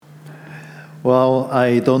Well,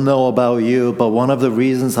 I don't know about you, but one of the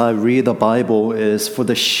reasons I read the Bible is for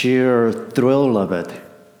the sheer thrill of it.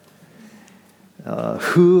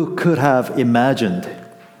 Who could have imagined?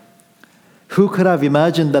 Who could have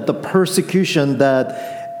imagined that the persecution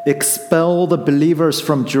that expelled the believers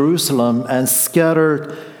from Jerusalem and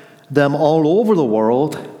scattered them all over the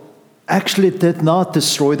world actually did not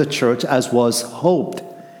destroy the church as was hoped,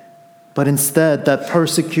 but instead that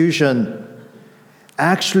persecution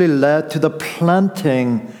actually led to the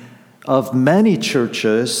planting of many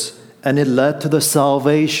churches, and it led to the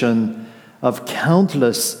salvation of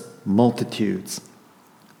countless multitudes.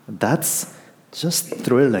 That's just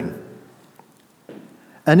thrilling.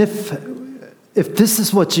 And if this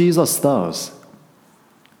is what Jesus does,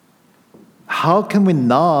 how can we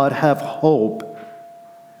not have hope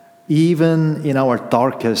even in our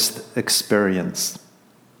darkest experience?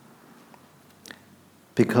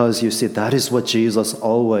 Because you see, that is what Jesus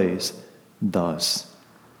always does.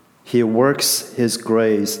 He works His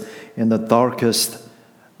grace in the darkest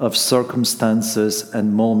of circumstances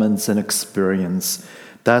and moments and experience.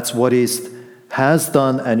 That's what He has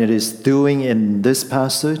done and it is doing in this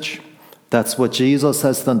passage. That's what Jesus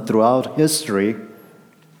has done throughout history.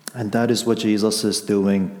 And that is what Jesus is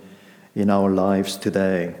doing in our lives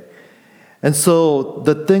today. And so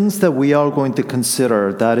the things that we are going to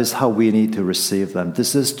consider, that is how we need to receive them.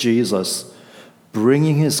 This is Jesus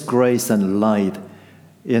bringing His grace and light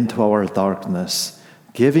into our darkness,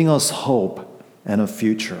 giving us hope and a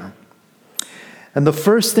future. And the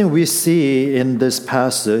first thing we see in this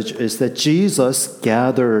passage is that Jesus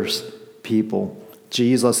gathers people.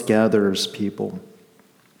 Jesus gathers people.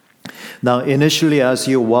 Now, initially, as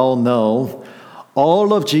you well know,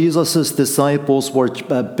 all of Jesus' disciples were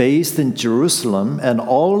based in Jerusalem, and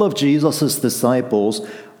all of Jesus' disciples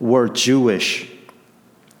were Jewish.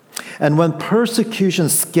 And when persecution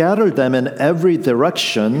scattered them in every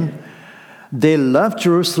direction, they left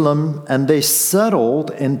Jerusalem and they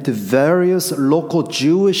settled into various local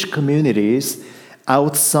Jewish communities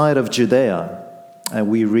outside of Judea. And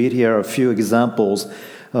we read here a few examples.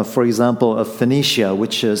 For example, of Phoenicia,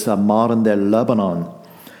 which is modern-day Lebanon.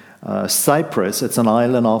 Cyprus, it's an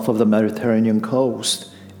island off of the Mediterranean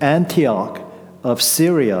coast. Antioch of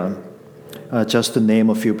Syria, just to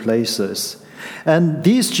name a few places. And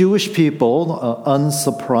these Jewish people,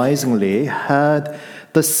 unsurprisingly, had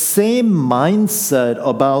the same mindset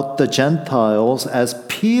about the Gentiles as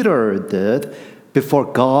Peter did before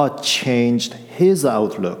God changed his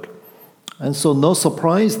outlook. And so no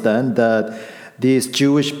surprise then that these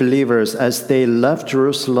Jewish believers, as they left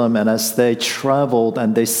Jerusalem and as they traveled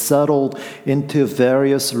and they settled into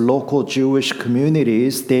various local Jewish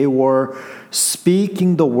communities, they were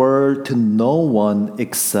speaking the word to no one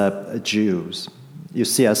except Jews. You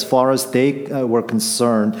see, as far as they were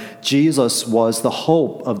concerned, Jesus was the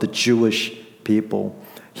hope of the Jewish people.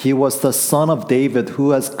 He was the son of David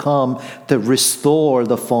who has come to restore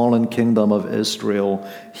the fallen kingdom of Israel.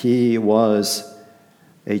 He was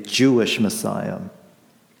a Jewish Messiah.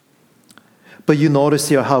 But you notice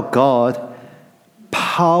here how God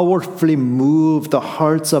powerfully moved the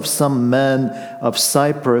hearts of some men of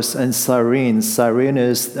Cyprus and Cyrene. Cyrene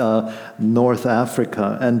is North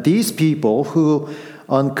Africa. And these people who,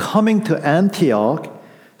 on coming to Antioch,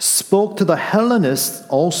 spoke to the Hellenists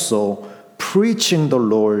also, preaching the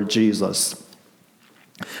Lord Jesus.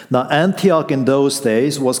 Now, Antioch in those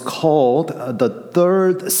days was called the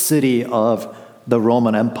third city of the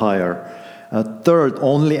Roman Empire, third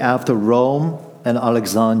only after Rome and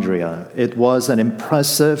Alexandria. It was an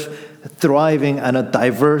impressive, thriving, and a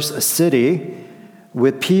diverse city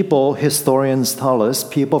with people, historians tell us,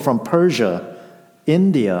 people from Persia,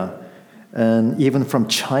 India, and even from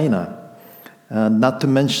China, not to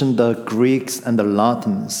mention the Greeks and the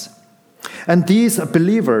Latins. And these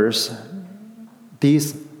believers,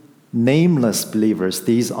 these nameless believers,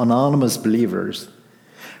 these anonymous believers,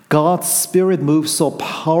 God's Spirit moved so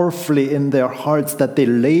powerfully in their hearts that they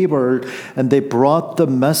labored and they brought the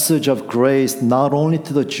message of grace not only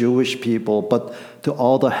to the Jewish people, but to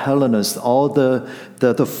all the Hellenists, all the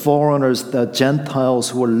foreigners, the Gentiles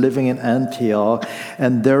who were living in Antioch.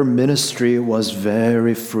 And their ministry was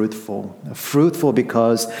very fruitful. Fruitful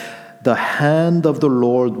because the hand of the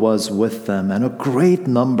Lord was with them, and a great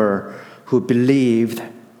number who believed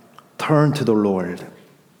turned to the Lord.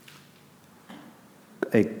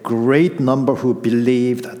 A great number who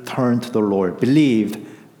believed turned to the Lord. Believed,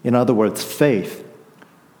 in other words, faith.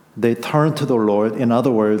 They turned to the Lord. In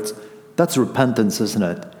other words, that's repentance, isn't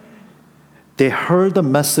it? They heard the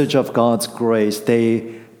message of God's grace.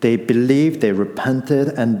 They believed, they repented,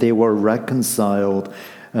 and they were reconciled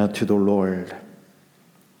to the Lord.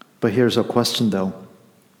 But here's a question though.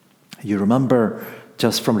 You remember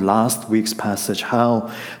just from last week's passage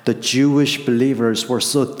how the Jewish believers were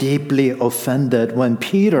so deeply offended when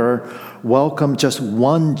Peter welcomed just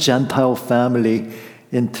one Gentile family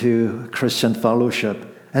into Christian fellowship.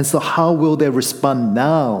 And so how will they respond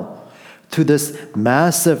now to this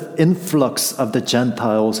massive influx of the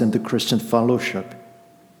Gentiles into Christian fellowship?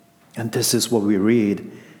 And this is what we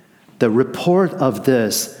read. The report of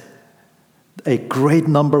this, a great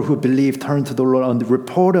number who believed turned to the Lord. And the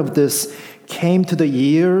report of this came to the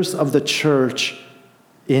ears of the church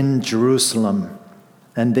in Jerusalem,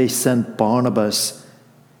 and they sent Barnabas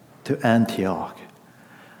to Antioch.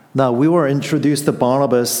 Now, we were introduced to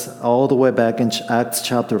Barnabas all the way back in Acts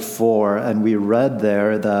chapter 4, and we read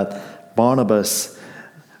there that Barnabas,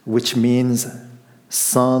 which means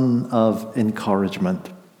son of encouragement.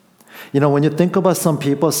 You know, when you think about some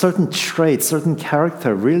people, certain traits, certain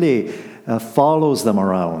character really follows them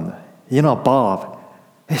around. You know, Bob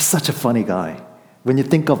is such a funny guy. When you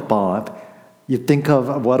think of Bob, you think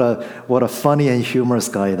of what a funny and humorous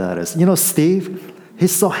guy that is. You know, Steve,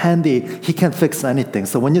 he's so handy, he can fix anything.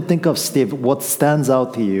 So when you think of Steve, what stands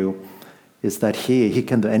out to you is that he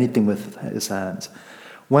can do anything with his hands.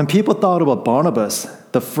 When people thought about Barnabas,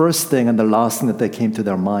 the first thing and the last thing that they came to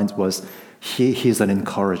their minds was he's an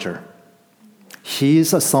encourager. He's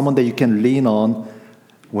someone that you can lean on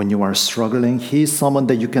when you are struggling. He's someone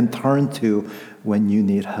that you can turn to when you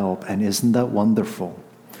need help. And isn't that wonderful?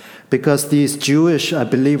 Because these Jewish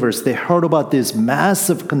believers, they heard about this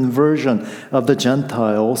massive conversion of the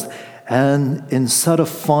Gentiles, and instead of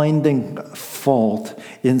finding fault,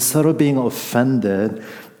 instead of being offended,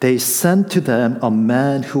 they sent to them a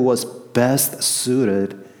man who was best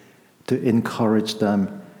suited to encourage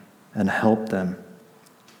them and help them.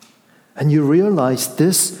 And you realize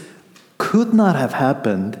this could not have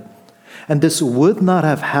happened, and this would not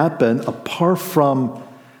have happened apart from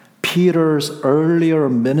Peter's earlier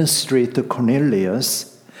ministry to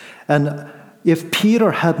Cornelius. And if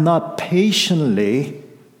Peter had not patiently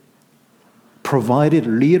provided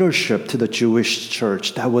leadership to the Jewish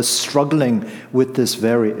church that was struggling with this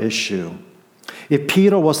very issue, if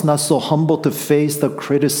Peter was not so humble to face the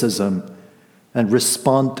criticism and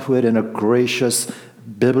respond to it in a gracious,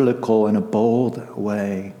 biblical, and a bold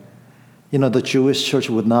way, you know, the Jewish church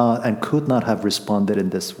would not and could not have responded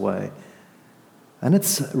in this way. And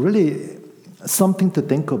it's really something to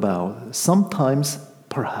think about. Sometimes,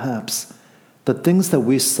 perhaps, the things that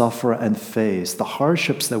we suffer and face, the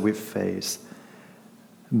hardships that we face,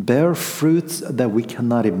 bear fruits that we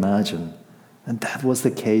cannot imagine. And that was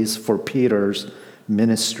the case for Peter's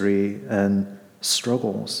ministry and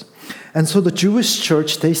struggles. And so the Jewish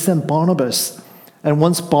church, they sent Barnabas. And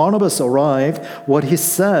once Barnabas arrived, what he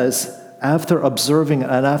says, after observing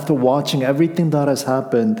and after watching everything that has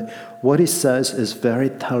happened, what he says is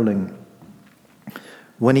very telling.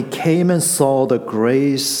 When he came and saw the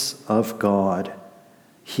grace of God,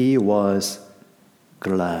 he was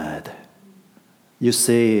glad. You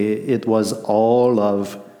see, it was all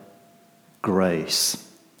of grace.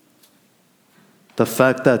 The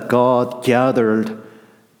fact that God gathered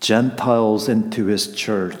Gentiles into his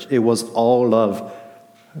church, it was all of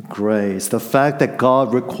grace. The fact that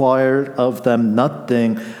God required of them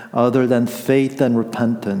nothing other than faith and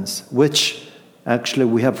repentance, which actually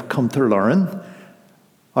we have come to learn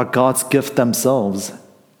are God's gift themselves.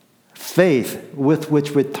 Faith with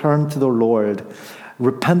which we turn to the Lord,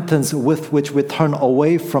 repentance with which we turn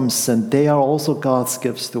away from sin, they are also God's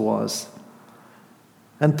gifts to us.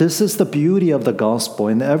 And this is the beauty of the gospel.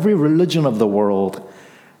 In every religion of the world,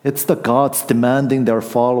 it's the gods demanding their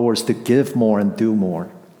followers to give more and do more.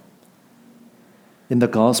 In the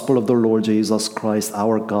gospel of the Lord Jesus Christ,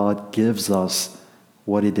 our God gives us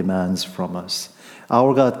what he demands from us.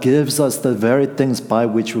 Our God gives us the very things by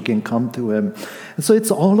which we can come to him. And so it's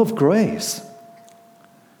all of grace.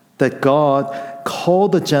 That God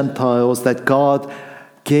called the Gentiles, that God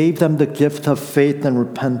gave them the gift of faith and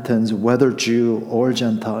repentance, whether Jew or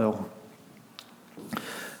Gentile.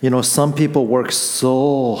 You know, some people work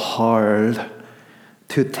so hard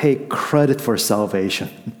to take credit for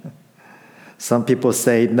salvation. Some people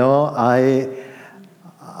say, no,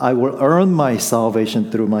 I will earn my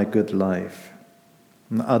salvation through my good life.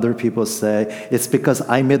 And other people say, it's because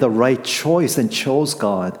I made the right choice and chose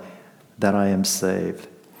God that I am saved.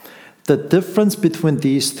 The difference between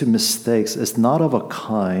these two mistakes is not of a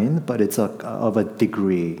kind, but it's of a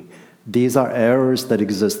degree. These are errors that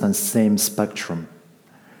exist on the same spectrum.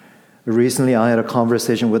 Recently, I had a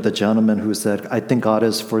conversation with a gentleman who said, I think God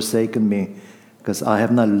has forsaken me because I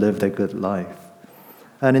have not lived a good life.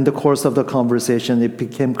 And in the course of the conversation, it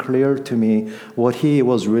became clear to me what he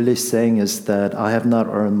was really saying is that I have not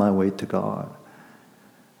earned my way to God.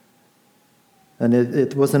 And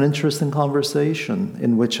it was an interesting conversation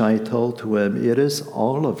in which I told to him, it is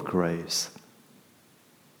all of grace.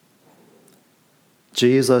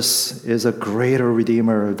 Jesus is a greater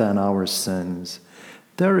redeemer than our sins.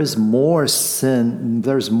 There is more sin,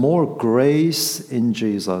 there's more grace in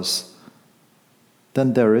Jesus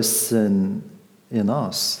than there is sin in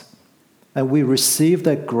us. And we receive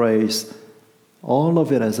that grace, all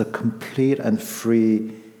of it as a complete and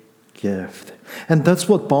free gift. And that's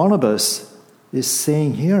what Barnabas is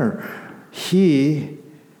saying here. He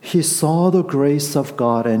saw the grace of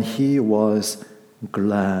God and he was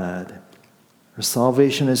glad. Our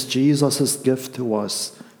salvation is Jesus' gift to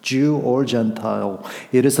us, Jew or Gentile.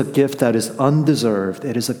 It is a gift that is undeserved.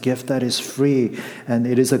 It is a gift that is free. And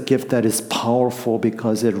it is a gift that is powerful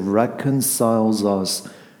because it reconciles us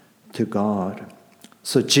to God.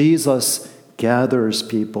 So Jesus gathers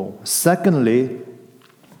people. Secondly,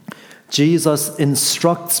 Jesus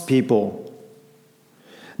instructs people.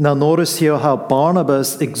 Now notice here how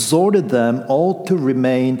Barnabas exhorted them all to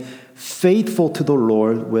remain faithful to the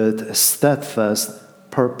Lord with steadfast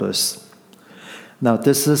purpose. Now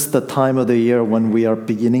this is the time of the year when we are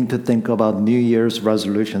beginning to think about New Year's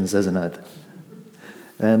resolutions, isn't it?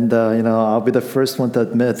 And I'll be the first one to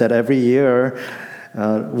admit that every year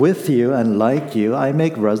with you and like you, I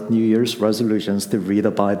make New Year's resolutions to read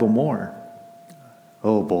the Bible more.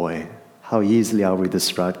 Oh boy, how easily are we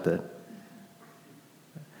distracted.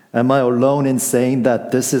 Am I alone in saying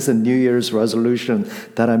that this is a New Year's resolution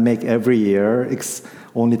that I make every year,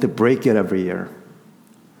 only to break it every year?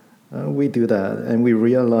 We do that, and we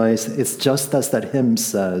realize it's just as that hymn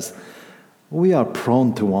says, we are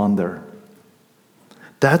prone to wander.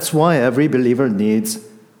 That's why every believer needs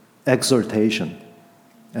exhortation.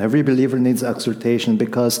 Every believer needs exhortation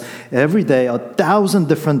because every day 1,000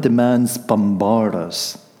 different demands bombard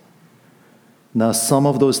us. Now, some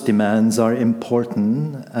of those demands are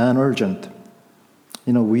important and urgent.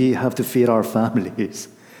 We have to feed our families.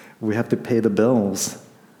 We have to pay the bills.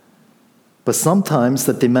 But sometimes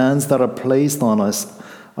the demands that are placed on us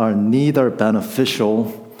are neither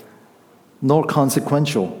beneficial nor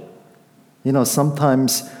consequential.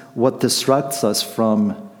 Sometimes what distracts us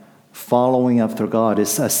from following after God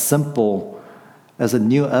is as simple as a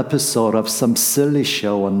new episode of some silly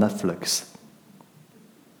show on Netflix.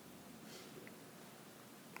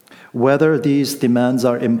 Whether these demands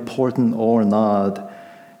are important or not,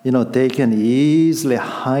 they can easily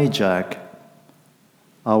hijack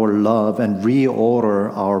our love and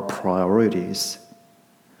reorder our priorities.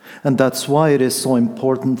 And that's why it is so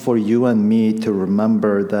important for you and me to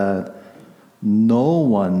remember that no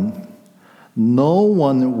one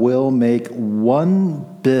will make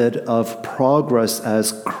one bit of progress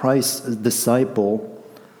as Christ's disciple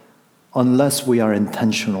unless we are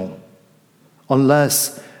intentional,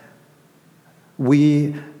 unless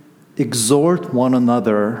we exhort one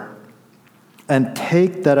another and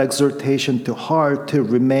take that exhortation to heart to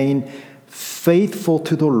remain faithful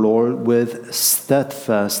to the Lord with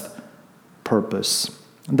steadfast purpose.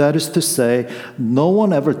 That is to say, no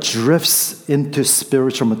one ever drifts into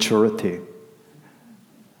spiritual maturity.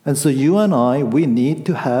 And so you and I, we need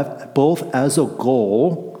to have both as a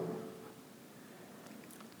goal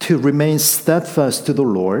to remain steadfast to the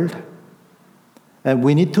Lord, and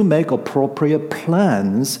we need to make appropriate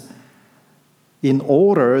plans in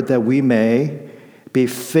order that we may be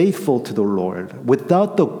faithful to the Lord,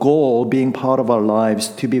 without the goal being part of our lives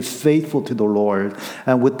to be faithful to the Lord,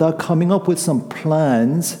 and without coming up with some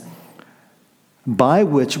plans by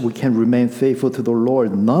which we can remain faithful to the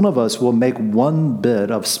Lord. None of us will make one bit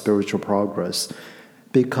of spiritual progress,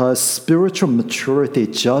 because spiritual maturity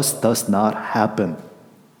just does not happen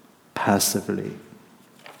passively.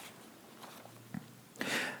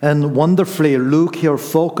 And wonderfully, Luke here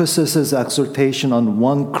focuses his exhortation on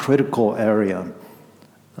one critical area,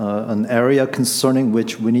 an area concerning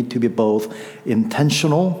which we need to be both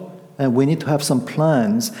intentional and we need to have some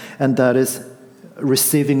plans, and that is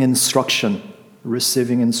receiving instruction.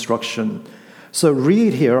 So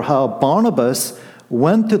read here how Barnabas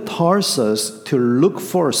went to Tarsus to look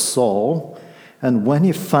for Saul, and when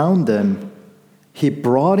he found him, he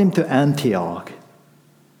brought him to Antioch.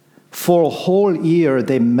 For a whole year,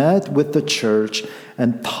 they met with the church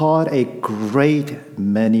and taught a great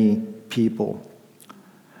many people.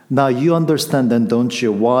 Now you understand then, don't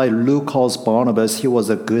you, why Luke calls Barnabas, he was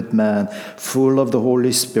a good man, full of the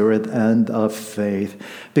Holy Spirit and of faith.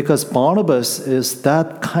 Because Barnabas is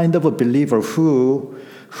that kind of a believer who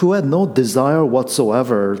had no desire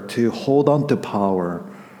whatsoever to hold on to power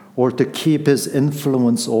or to keep his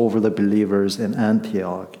influence over the believers in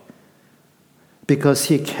Antioch, because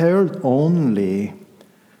he cared only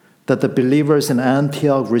that the believers in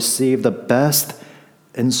Antioch receive the best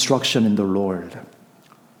instruction in the Lord.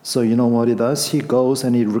 So you know what he does? He goes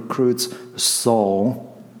and he recruits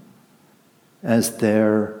Saul as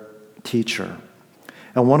their teacher.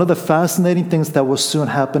 And one of the fascinating things that will soon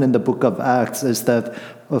happen in the book of Acts is that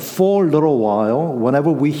for a little while,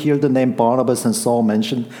 whenever we hear the name Barnabas and Saul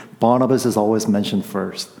mentioned, Barnabas is always mentioned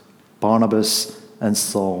first. Barnabas and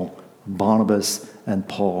Saul, Barnabas and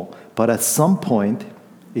Paul. But at some point,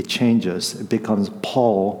 it changes. It becomes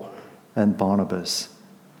Paul and Barnabas.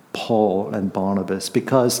 Paul and Barnabas.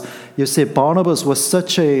 Because, you see, Barnabas was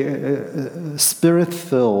such a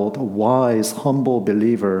spirit-filled, wise, humble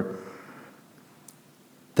believer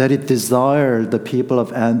that he desired the people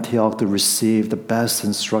of Antioch to receive the best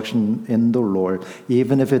instruction in the Lord,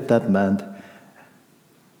 even if that meant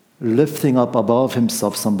lifting up above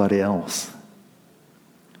himself somebody else.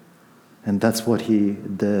 And that's what he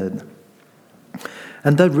did.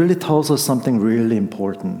 And that really tells us something really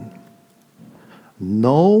important.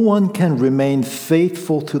 No one can remain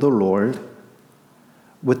faithful to the Lord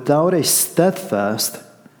without a steadfast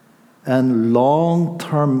and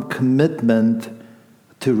long-term commitment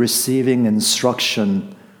to receiving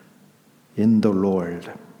instruction in the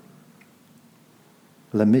Lord.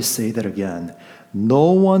 Let me say that again.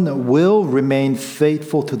 No one will remain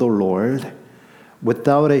faithful to the Lord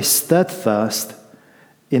without a steadfast,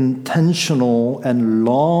 intentional, and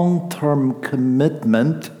long-term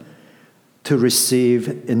commitment to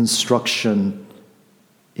receive instruction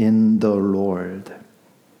in the Lord.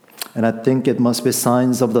 And I think it must be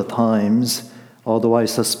signs of the times. Although I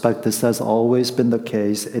suspect this has always been the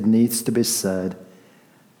case, it needs to be said.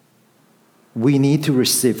 We need to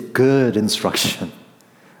receive good instruction.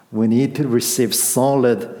 We need to receive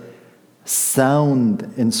solid,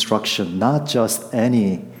 sound instruction, not just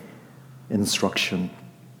any instruction.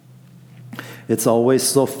 It's always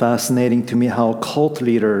so fascinating to me how cult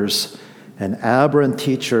leaders and aberrant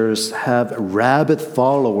teachers have rabid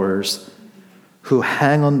followers who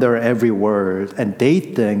hang on their every word, and they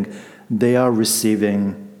think they are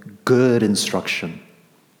receiving good instruction.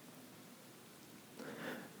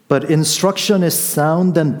 But instruction is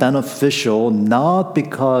sound and beneficial not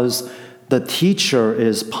because the teacher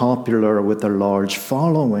is popular with a large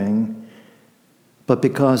following, but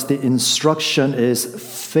because the instruction is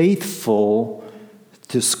faithful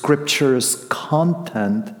to Scripture's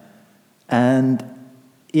content and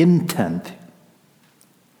intent.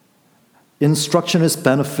 Instruction is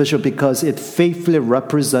beneficial because it faithfully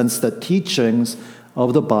represents the teachings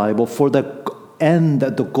of the Bible for the end,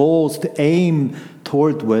 the goals, the aim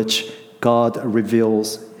toward which God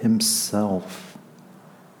reveals himself.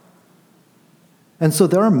 And so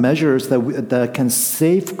there are measures that can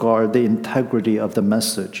safeguard the integrity of the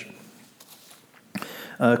message.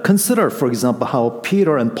 Consider, for example, how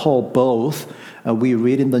Peter and Paul both, we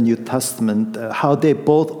read in the New Testament, how they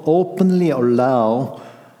both openly allow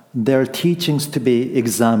their teachings to be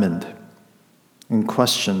examined and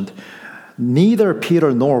questioned. Neither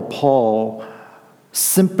Peter nor Paul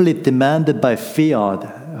simply demanded by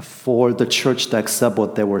fiat for the church to accept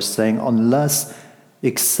what they were saying, unless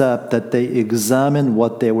except that they examine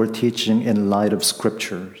what they were teaching in light of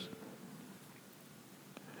Scriptures.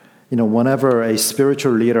 You know, whenever a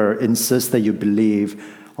spiritual leader insists that you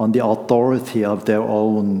believe on the authority of their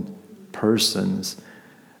own persons,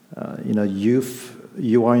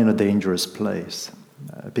 you are in a dangerous place.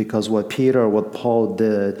 Because what Peter, what Paul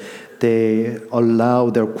did, they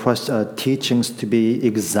allowed their teachings to be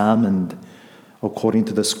examined according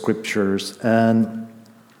to the Scriptures. And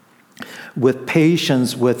with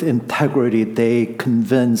patience, with integrity, they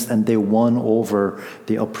convinced and they won over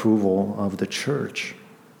the approval of the church.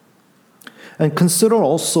 And consider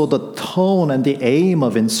also the tone and the aim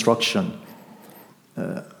of instruction.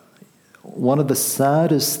 One of the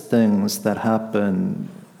saddest things that happen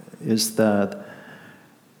is that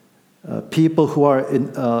people who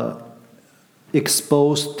are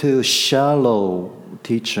exposed to shallow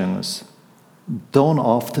teachings don't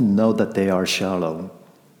often know that they are shallow.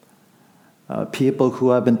 People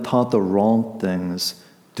who have been taught the wrong things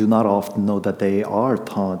do not often know that they are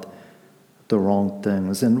taught the wrong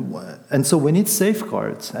things. And so we need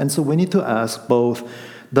safeguards. And so we need to ask both,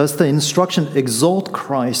 does the instruction exalt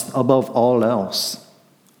Christ above all else?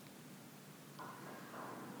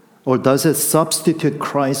 Or does it substitute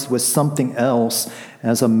Christ with something else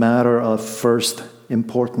as a matter of first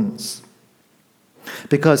importance?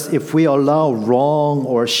 Because if we allow wrong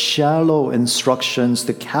or shallow instructions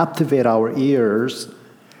to captivate our ears,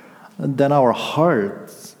 then our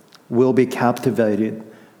hearts will be captivated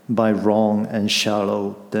by wrong and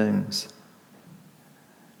shallow things.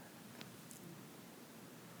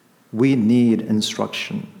 We need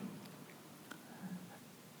instruction.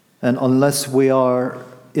 And unless we are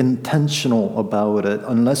intentional about it,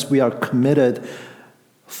 unless we are committed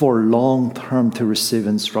for long term to receive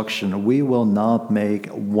instruction, we will not make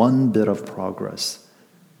one bit of progress.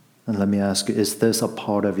 And let me ask you, is this a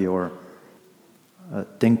part of your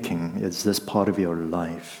thinking? Is this part of your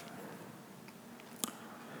life?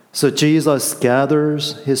 So Jesus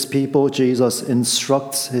gathers his people, Jesus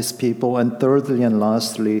instructs his people, and thirdly and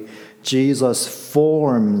lastly, Jesus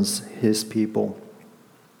forms his people.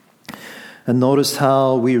 And notice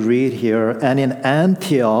how we read here, and in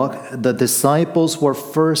Antioch, the disciples were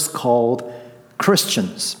first called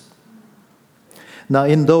Christians. Now,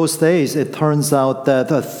 in those days, it turns out that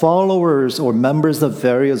the followers or members of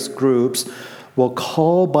various groups were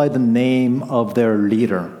called by the name of their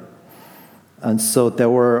leader. And so there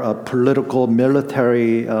were political,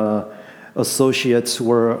 military associates who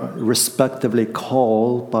were respectively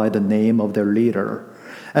called by the name of their leader.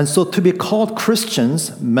 And so to be called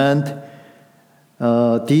Christians meant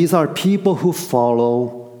these are people who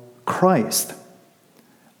follow Christ.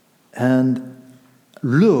 And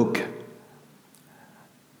Luke,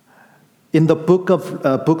 in the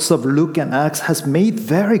books of Luke and Acts, has made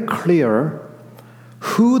very clear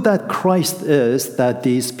who that Christ is that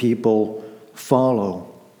these people follow.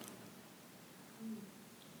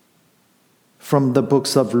 From the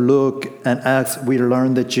books of Luke and Acts, we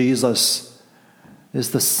learn that Jesus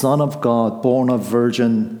is the Son of God, born of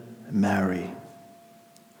Virgin Mary.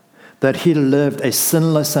 That he lived a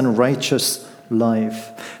sinless and righteous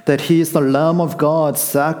life. That he is the Lamb of God,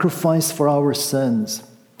 sacrificed for our sins.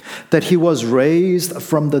 That he was raised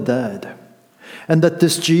from the dead. And that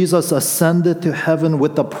this Jesus ascended to heaven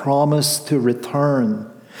with the promise to return.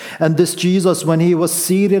 And this Jesus, when he was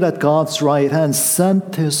seated at God's right hand,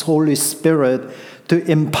 sent his Holy Spirit to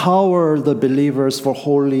empower the believers for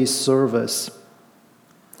holy service.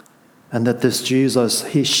 And that this Jesus,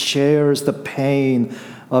 he shares the pain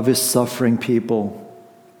of his suffering people.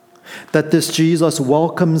 That this Jesus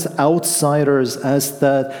welcomes outsiders, as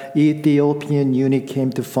that Ethiopian eunuch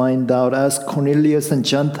came to find out, as Cornelius and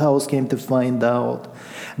Gentiles came to find out.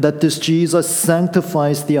 That this Jesus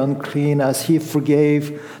sanctifies the unclean, as he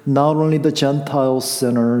forgave not only the Gentile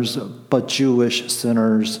sinners, but Jewish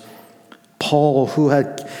sinners. Paul, who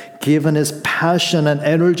had given his passion and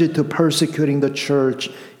energy to persecuting the church,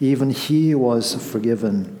 even he was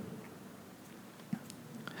forgiven.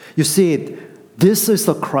 You see, this is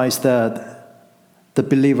the Christ that the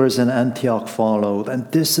believers in Antioch followed,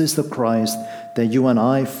 and this is the Christ that you and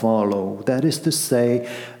I follow. That is to say,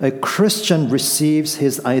 a Christian receives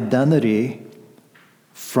his identity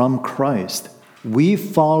from Christ. We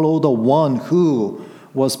follow the one who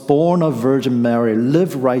was born of Virgin Mary,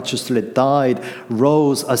 lived righteously, died,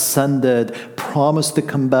 rose, ascended, promised to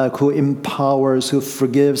come back, who empowers, who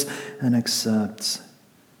forgives and accepts.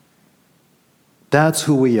 That's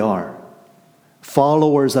who we are.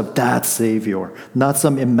 Followers of that Savior, not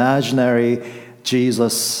some imaginary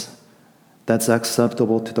Jesus that's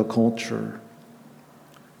acceptable to the culture.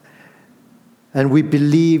 And we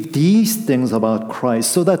believe these things about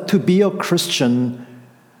Christ, so that to be a Christian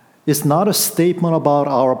is not a statement about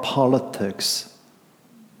our politics.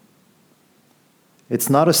 It's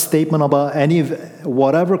not a statement about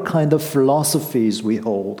whatever kind of philosophies we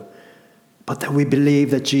hold, but that we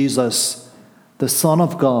believe that Jesus, the Son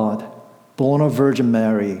of God, born of Virgin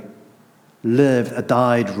Mary, lived,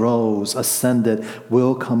 died, rose, ascended,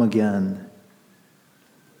 will come again.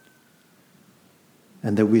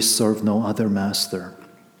 And that we serve no other master.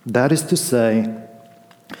 That is to say,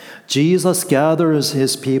 Jesus gathers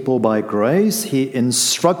his people by grace, he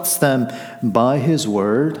instructs them by his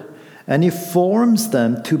word, and he forms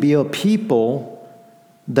them to be a people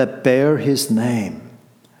that bear his name.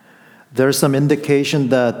 There's some indication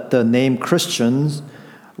that the name Christians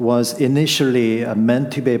was initially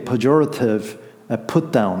meant to be a pejorative, a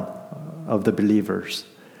put down of the believers.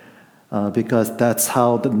 Because that's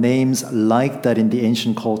how the names like that in the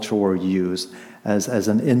ancient culture were used, as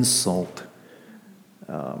an insult.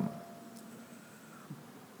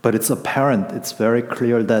 But it's apparent, it's very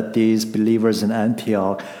clear that these believers in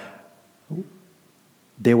Antioch,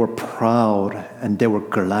 they were proud and they were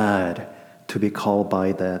glad to be called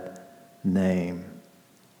by that name.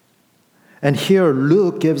 And here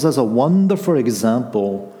Luke gives us a wonderful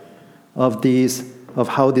example of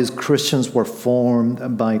how these Christians were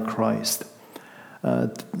formed by Christ.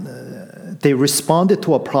 They responded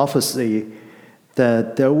to a prophecy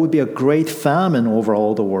that there would be a great famine over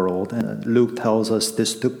all the world. And Luke tells us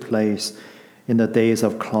this took place in the days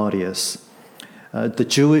of Claudius. The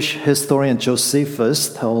Jewish historian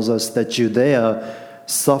Josephus tells us that Judea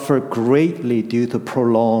suffered greatly due to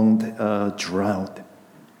prolonged drought.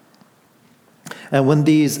 And when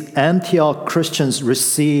these Antioch Christians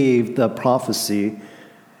received the prophecy,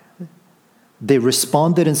 they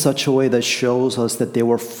responded in such a way that shows us that they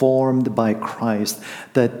were formed by Christ,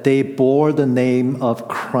 that they bore the name of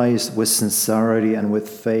Christ with sincerity and with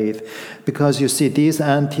faith. Because you see, these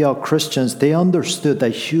Antioch Christians, they understood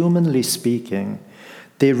that humanly speaking,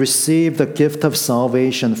 they received the gift of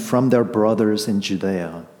salvation from their brothers in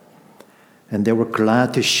Judea. And they were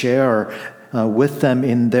glad to share with them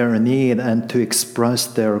in their need and to express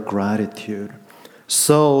their gratitude.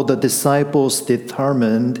 So the disciples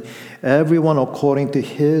determined, everyone according to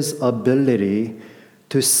his ability,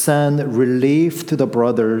 to send relief to the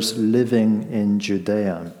brothers living in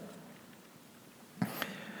Judea.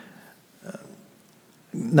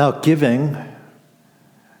 Now, giving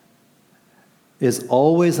is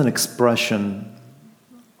always an expression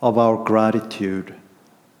of our gratitude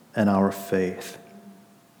and our faith,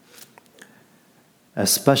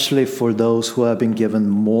 especially for those who have been given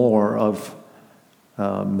more of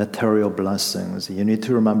material blessings. You need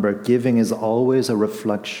to remember, giving is always a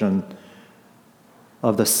reflection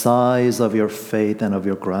of the size of your faith and of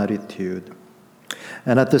your gratitude.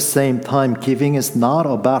 And at the same time, giving is not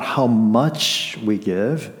about how much we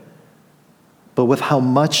give, but with how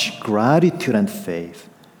much gratitude and faith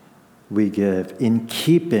we give in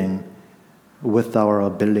keeping with our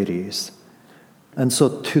abilities. And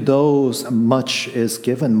so to those, much is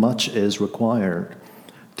given, much is required.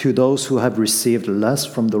 To those who have received less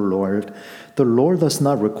from the Lord does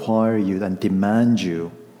not require you and demand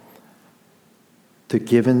you to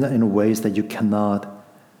give in ways that you cannot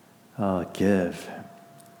give.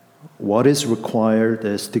 What is required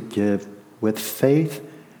is to give with faith,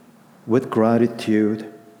 with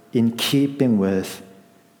gratitude, in keeping with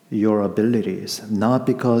your abilities, not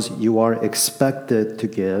because you are expected to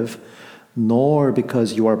give, nor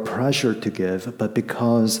because you are pressured to give, but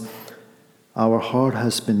because our heart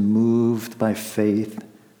has been moved by faith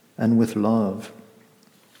and with love.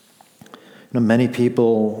 Many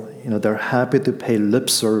people, they're happy to pay lip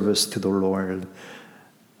service to the Lord,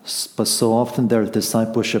 but so often their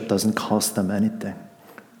discipleship doesn't cost them anything.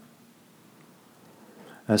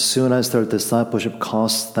 As soon as their discipleship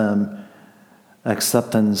costs them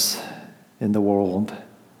acceptance in the world,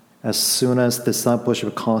 as soon as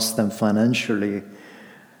discipleship costs them financially,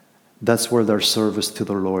 that's where their service to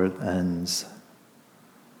the Lord ends.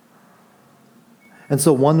 And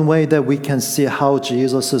so one way that we can see how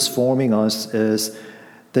Jesus is forming us is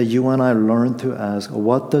that you and I learn to ask,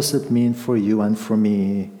 what does it mean for you and for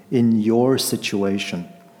me in your situation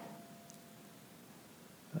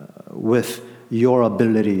with your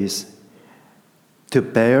abilities to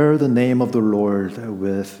bear the name of the Lord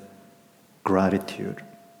with gratitude?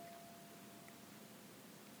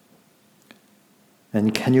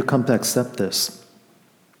 And can you come to accept this?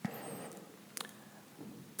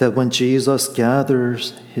 That when Jesus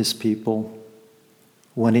gathers his people,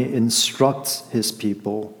 when he instructs his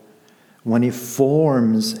people, when he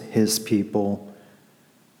forms his people,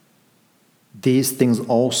 these things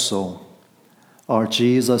also are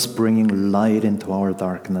Jesus bringing light into our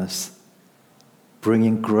darkness,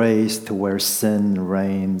 bringing grace to where sin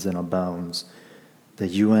reigns and abounds, that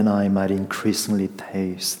you and I might increasingly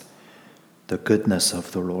taste the goodness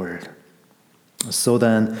of the Lord. So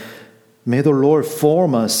then, may the Lord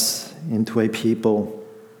form us into a people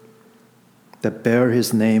that bear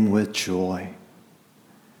his name with joy.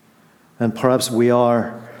 And perhaps we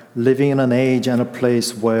are living in an age and a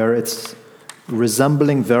place where it's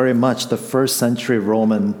resembling very much the first century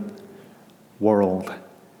Roman world,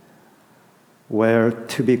 where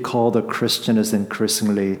to be called a Christian is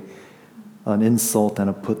increasingly an insult and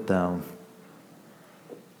a put down.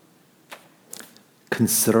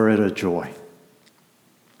 Consider it a joy.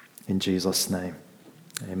 In Jesus' name,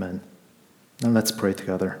 amen. And let's pray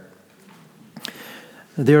together.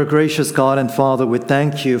 Dear gracious God and Father, we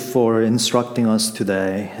thank you for instructing us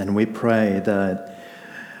today, and we pray that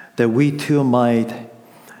we too might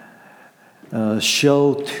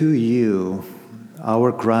show to you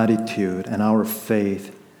our gratitude and our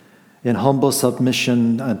faith in humble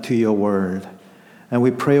submission to your word. And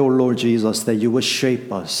we pray, O Lord Jesus, that you would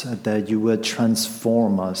shape us, that you would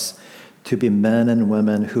transform us to be men and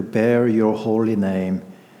women who bear your holy name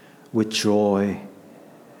with joy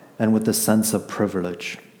and with a sense of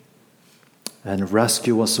privilege. And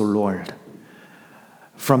rescue us, O Lord,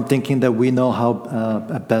 from thinking that we know how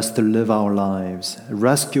best to live our lives.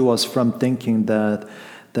 Rescue us from thinking that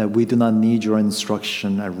we do not need your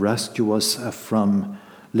instruction. Rescue us from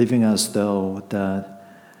living as though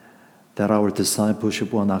that our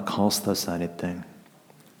discipleship will not cost us anything.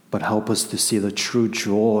 But help us to see the true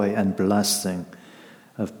joy and blessing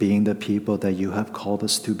of being the people that you have called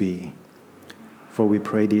us to be. For we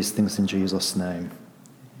pray these things in Jesus' name.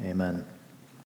 Amen.